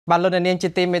បាទលោកនាងជា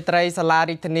ទីមេត្រីសាលារដ្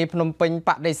ឋាភិបាលភ្នំពេញប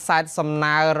ដិសេធសំ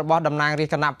ណើរបស់តំណាងរាជ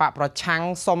គណៈបកប្រឆាំង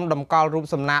សុំតម្កល់រូប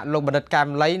សំណាកលោកបណ្ឌិតកែម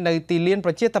លីនៅទីលាន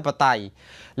ប្រជាធិបតេយ្យ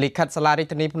លិខិតសាលារដ្ឋា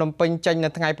ភិបាលភ្នំពេញចេញនៅ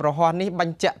ថ្ងៃប្រហ័សនេះប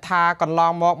ញ្ជាក់ថាកន្ល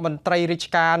ងមកមន្ត្រីរាជ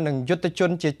ការនិងយុទ្ធជន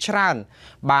ជាច្រើន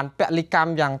បានពលិកម្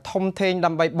មយ៉ាងធំធេងដើ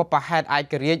ម្បីបុព្វហេតុឯ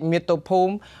ករាជ្យមាតុភូ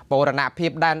មិបូរណភា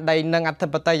ពដែនដីនិងអធិ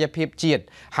បតេយ្យភាពជាតិ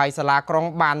ហើយសាលាក្រុង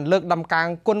បានលើកដំកើង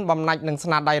គុណបំណាច់និងស្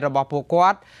នាដៃរបស់ពួកគា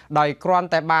ត់ដោយគ្រាន់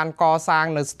តែបានកសាង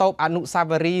នៅស្ទូបអនុស្សា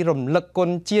វរីយ៍រំលឹកគុណ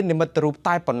ជានិមិត្តរូប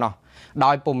តែប៉ុណ្ណោះ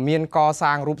ដោយពុំមានក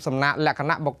សាងរូបសំណាកលក្ខ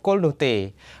ណៈបុគ្គលនោះទេ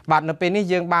បាទនៅពេលនេះ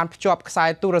យើងបានភ្ជាប់ខ្សែ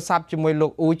ទូរស័ព្ទជាមួយលោ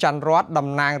កអ៊ូច័ន្ទរតតំ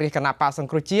ណាងរាជគណៈបកសង្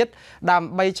គ្រោះជាតិដើម្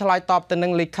បីឆ្លើយតបទៅនឹ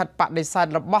ងលិខិតបដិសេធ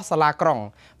របស់សាលាក្រុង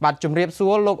បាទជំរាបសួ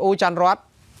រលោកអ៊ូច័ន្ទរត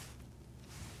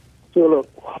សួរលោក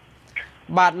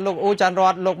បាទលោកអ៊ូច័ន្ទរ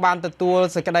តលោកបានទទួល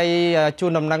សេចក្តីជូ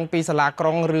នដំណឹងពីសាលាក្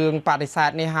រុងរឿងបដិសេធ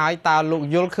នេះហើយតើលោក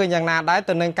យល់ឃើញយ៉ាងណាដែរ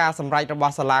ទៅនឹងការសម្រេចរប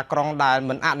ស់សាលាក្រុងដែល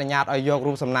មិនអនុញ្ញាតឲ្យយក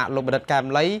រូបសំណាកលោកបណ្ឌិតកែម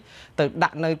លីទៅដា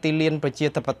ក់នៅទីលានប្រជា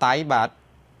ធិបតេយ្យបាទ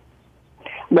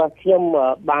ខ្ញុំ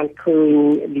បានឃើញ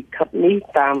លិខិតនេះ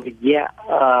តាមរយៈ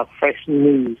Fresh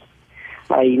News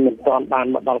ហើយមិនទាន់បាន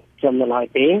មកដល់ខ្ញុំនៅឡើយ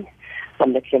ទេប៉ុ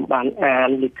ន្តែខ្ញុំបានអាន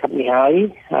លិខិតនេះ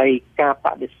ហើយការប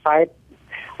ដិសេធ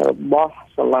របស់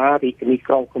សាលារាជធានី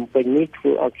ក្រុងភ្នំពេញនេះធ្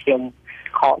វើឲ្យខ្ញុំ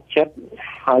ខកចិត្ត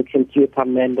ហើយខ្ញុំជឿថា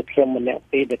មិនតែខ្ញុំម្នាក់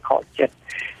ទេដែលខកចិត្ត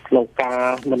ក្នុងការ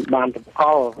មិនបានតម្ក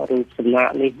ល់រូបសំណាក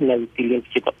នេះនៅទីលានប្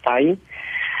រជាធិបតេយ្យ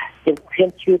ខ្ញុំ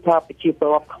ជឿថាប្រជាពល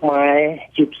រដ្ឋខ្មែរ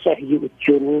ជាពិសេសយុវជ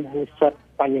ននិស្សិត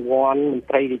បញ្ញវន្តមន្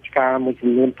ត្រីរាជការមួយចំ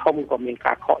នួនធំក៏មាន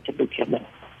ការខកចិត្តដូចគ្នាដែរ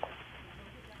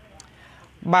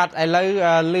បាទឥឡូវ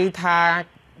ឮថាត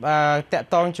ក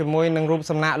តងជាមួយនឹងរូប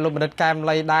សំណាកលោកបណ្ឌិតកែម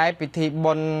លីដែរពិធី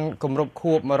បុណ្យគម្រប់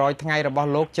ខួប100ថ្ងៃរបស់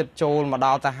លោកជិតចូលមកដ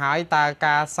ល់ទៅហើយតើ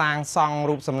ការសាងសង់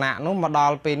រូបសំណាកនោះមកដ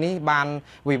ល់ពេលនេះបាន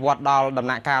វិវត្តដល់ដំ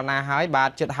ណាក់កាលណាហើយបាទ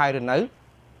ជិតហើយឬនៅ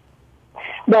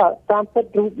បាទតាមពិត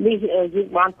រូបនេះយើង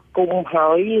បានគុំហើ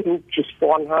យរូបជាស្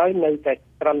ពាន់ហើយនៅតែ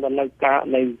ត្រឹមតែនៅការ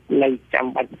នៅចាំ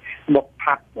បាច់បុក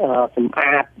ផាត់សម្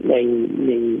អាត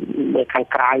នៅខាង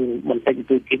ក្រៅបន្តិចបន្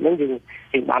តួចទៀតហ្នឹងយើ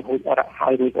ងបានរួចរកហើ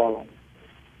យរួចរាល់ហើយ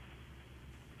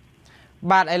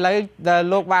បាទឥឡូវ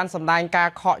លោកបានសម្ដែងការ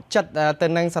ខកចិត្តទៅ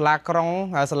នឹងសាលាក្រុង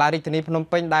សាលារាជធានីភ្នំ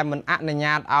ពេញដែលមិនអនុញ្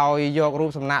ញាតឲ្យយករូ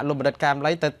បសំណាកលោកបណ្ឌិតកែម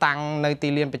លីទៅតាំងនៅទី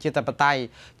លានប្រជាធិបតេយ្យ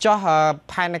ចុះ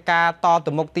ផែនការត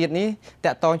ទៅមុខទៀតនេះត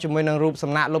កតងជាមួយនឹងរូប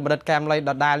សំណាកលោកបណ្ឌិតកែមលី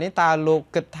ដដែលនេះតើលោក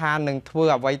គិតថានឹងធ្វើ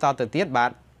អ្វីតទៅទៀតបា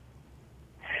ទ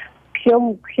ខ្ញុំ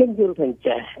យល់ថា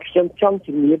ចាស់ខ្ញុំចង់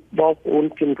ជំរាបបងប្អូន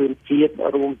ជនរួមជាតិ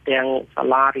រួមទាំងសា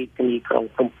លារាជធានីក្រុង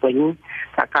ភ្នំពេញ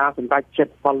ថាការសម្រេចចិត្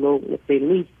តរបស់លោកនៅពេល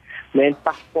នេះមិន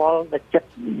ប៉ះពាល់ដល់ចិត្ត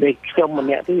ដែលខ្ញុំម្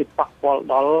នាក់ទេប៉ះពាល់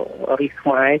ដល់រាជខ្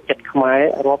មែរចិត្តខ្មែរ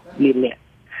រាប់លានអ្នក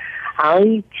ហើយ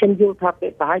ខ្ញុំយល់ថាពេ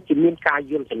លប្រហែលជាមានការ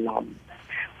យល់ច្រឡំ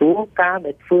ព្រោះការ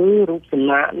ដែលធ្វើរូបសំ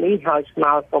ណាកនេះហើយស្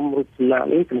នើសុំរូបសំណាក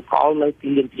នេះសម្គាល់នៅទី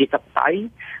លានប្រជាធិបតេយ្យ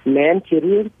មិនមែនជា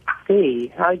រឿងទេ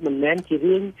ហើយមិនមែនជា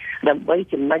រឿងដើម្បី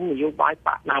ចំណេញនយោបាយប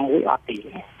កណាមួយអត់ទេ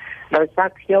ដោយសារ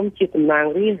ខ្ញុំជាតំណាង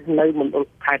រាស្ត្រនៅមណ្ឌល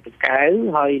ខេត្តតាកែវ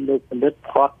ហើយលោកបណ្ឌិត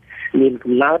គាត់មាន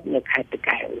កំណើតនៅខេត្តតា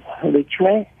កែវដូច្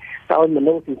នេះដោយម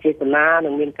នុស្សចេតនានិ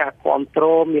ងមានការគ្រប់គ្រ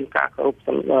ងមានការគោរព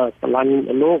ស្រឡាញ់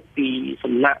លោកពី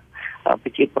សំណាក់ប្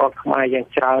រជាពលរដ្ឋខ្មែរយ៉ាង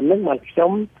ច្រើននឹងមកខ្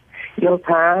ញុំយល់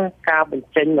ថាការបញ្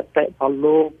ចេញមតិរបស់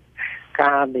លោក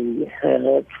ការដែល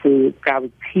ធ្វើការ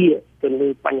វិភាគទៅលើ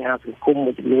បញ្ហាសង្គម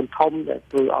មួយចំនួនធំដែល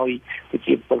ធ្វើឲ្យប្រ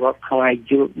ជាពលរដ្ឋខ្មែរ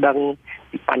យល់ដឹង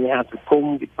ពីបញ្ហាសង្គម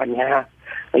ពីបញ្ហា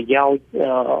ប្រយោជ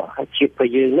ន៍ជាតិរប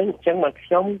ស់យើងហ្នឹងអញ្ចឹងមកខ្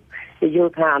ញុំយ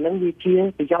ល់ថាហ្នឹងវាជា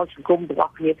ប្រយោជន៍សង្គមរប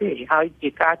ស់គ្នាទេហើយជា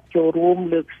ការចូលរួម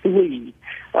លើកស្ទួយ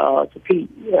សិទ្ធិ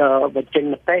បញ្ចេញ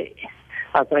មតិ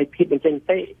អាស្រ័យភាពបញ្ចេញម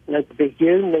តិនៅប្រទេស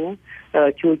យើងនឹង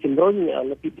ជួយជំរុញ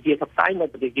លទ្ធិប្រជាធិបតេយ្យនៅ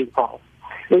ប្រទេសយើងផង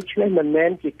ដូច្នេះមិនមែ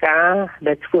នជាការ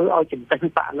ដែលធ្វើឲ្យចំណេញ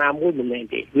បកណាមួយមិនមែន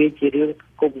ទេវាជារឿង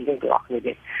គុំយើងទាំងអស់គ្នា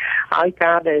ទេហើយ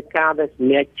ការដែលស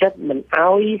ម្រេចចិត្តមិន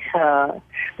ឲ្យ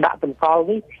ដាក់តម្កល់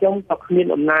នេះខ្ញុំក៏គ្មាន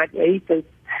អំណាចអីទៅ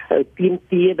ទៀម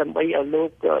ទាដើម្បីឲ្យលោក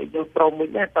យល់ព្រមមួយ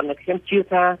ដែរប៉ុន្តែខ្ញុំជឿ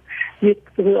ថាវា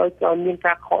ធ្វើឲ្យមាន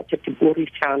ការខកចិត្តចំពោះរា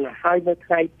ជការណាស់ហើយនៅ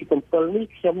ថ្ងៃទី7នេះ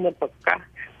ខ្ញុំនឹងប្រកាស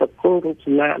ប្រគល់រូប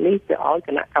សំណាកនេះទៅឲ្យគ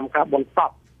ណៈកម្មការបន្ទា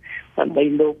ប់ដើម្បី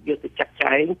លោកយកទៅចាត់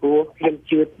ចែងព្រោះខ្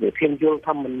ញុំយល់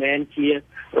ថាមិនមែនជារ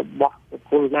បស់បុគ្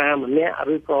គលណាម្នាក់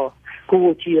ឬក៏គួរ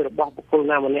ជារបស់បុគ្គល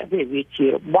ណាម្នាក់ទេវាជា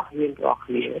របស់យើងទាំងអស់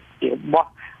គ្នាជារបស់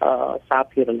សា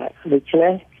ធារណៈដូច្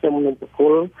នេះខ្ញុំនឹងប្រគ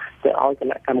ល់ទៅឲ្យគ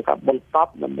ណៈកម្មការបន្ទា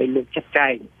ប់ដើម្បីលោកចាត់ចែ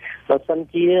ងបើសិន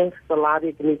ជាសាលារា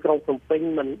ជធានីក្រុងភ្នំពេញ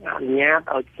មិនអនុញ្ញាត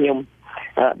ឲ្យខ្ញុំ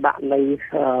ដាក់នៅ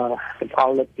ក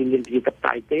ន្លែងទីលានប្រជាធិប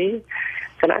តេយ្យទេ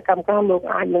គណៈកម្មការលោក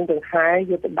អាចនឹងដង្ហែ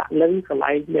យកទៅដាក់នៅកន្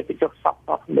លែងដែលទៅចុះសពរប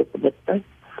ស់លោកបណ្ឌិតទៅ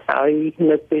ហើយ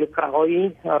នៅពេលក្រោយ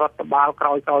រដ្ឋបាលក្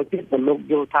រោយទៀតក៏លោក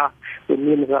យល់ថាវា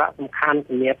មានសារៈសំខាន់ស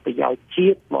ម្រាប់ប្រយោជន៍ជា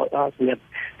តិមកដល់សម្រាប់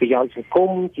ប្រយោជន៍សង្គ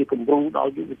មជាគំរូដ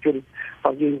ល់យុវជនដ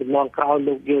ល់យើងចំនួនក្រោយ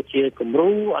លោកយល់ជាគំរូ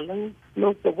អាហ្នឹងលោ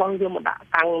កប្រវងយកមកដាក់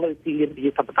តាំងនៅទីលានប្រជា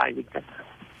ធិបតេយ្យវិញទៅ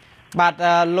បាទ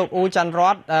លោកអ៊ូច័ន្ទរ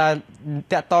ត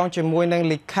តាក់ទងជាមួយនឹង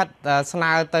លិខិតស្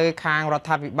នើទៅខាងរដ្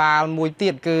ឋាភិបាលមួយទៀ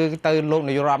តគឺទៅលោក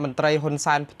នាយករដ្ឋមន្ត្រីហ៊ុន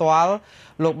សែនផ្ទាល់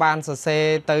លោកបានសរសេរ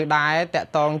ទៅដែរតាក់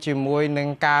ទងជាមួយនឹង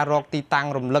ការរកទីតាំង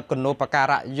រំលឹកគណូបកា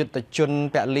រៈយុទ្ធជន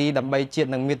ពលីដើម្បីជាតិ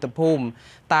និងមាតុភូមិ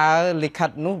តើលិខិត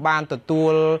នោះបានទទួ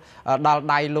លដល់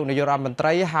ដៃលោកនាយករដ្ឋមន្ត្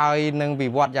រីហើយនឹងវិ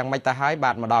វត្តយ៉ាងម៉េចទៅហើយ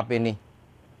បាទមកដល់ពេលនេះ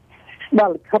បាទ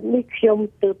លិខិតនេះខ្ញុំ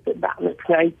ទើបទៅដាក់នៅ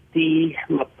ថ្ងៃទី20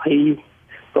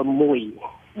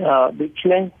 6ដូច្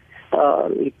នេះ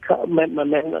លិខិតមិន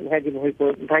ថ្ងៃទី23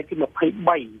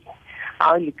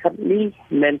ហើយលិខិតនេះ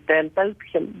មែនតែនទៅ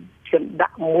ខ្ញុំដា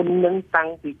ក់មុននឹងតាំង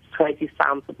ពីថ្ងៃទី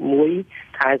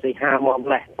31ខែសីហាមកម្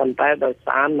លេះប៉ុន្តែដោយ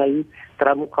សារនៅត្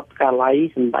រឹមខុទ្ទកាល័យ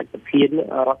សម្ដេចប្រធាន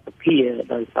រដ្ឋសភា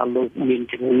ដោយសារលោកមាន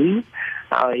ជំងឺ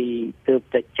ហើយទើប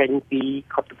តែចេញពី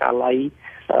ខុទ្ទកាល័យ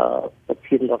ប្រ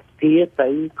ធានរដ្ឋសភាទៅ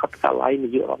ខុទ្ទកាល័យនា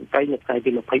យករដ្ឋមន្ត្រីនៅថ្ងៃទី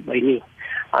23នេះ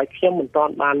ហើយខ្ញុំមិនទា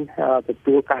ន់បានទ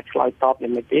ទួលការឆ្លើយតបយ៉ា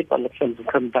ងម៉េចទេប៉ុន្តែខ្ញុំស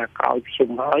ង្ឃឹមថាក្រោយខ្ញុំ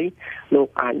ហើយលោក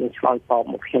អាចនឹងឆ្លើយតប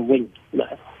មកខ្ញុំវិញ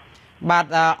បាទ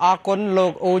អរគុណលោ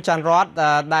កអ៊ូច័ន្ទរត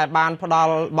ដែលបានផ្ដ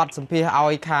ល់បទសម្ភាសន៍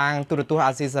ឲ្យខាងទូរទស្សន៍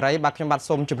អាស៊ីសេរីបាទខ្ញុំបាទ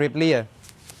សូមជម្រាបលា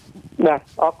បាទ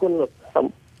អរគុណលោកសូម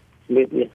ជម្រាបលា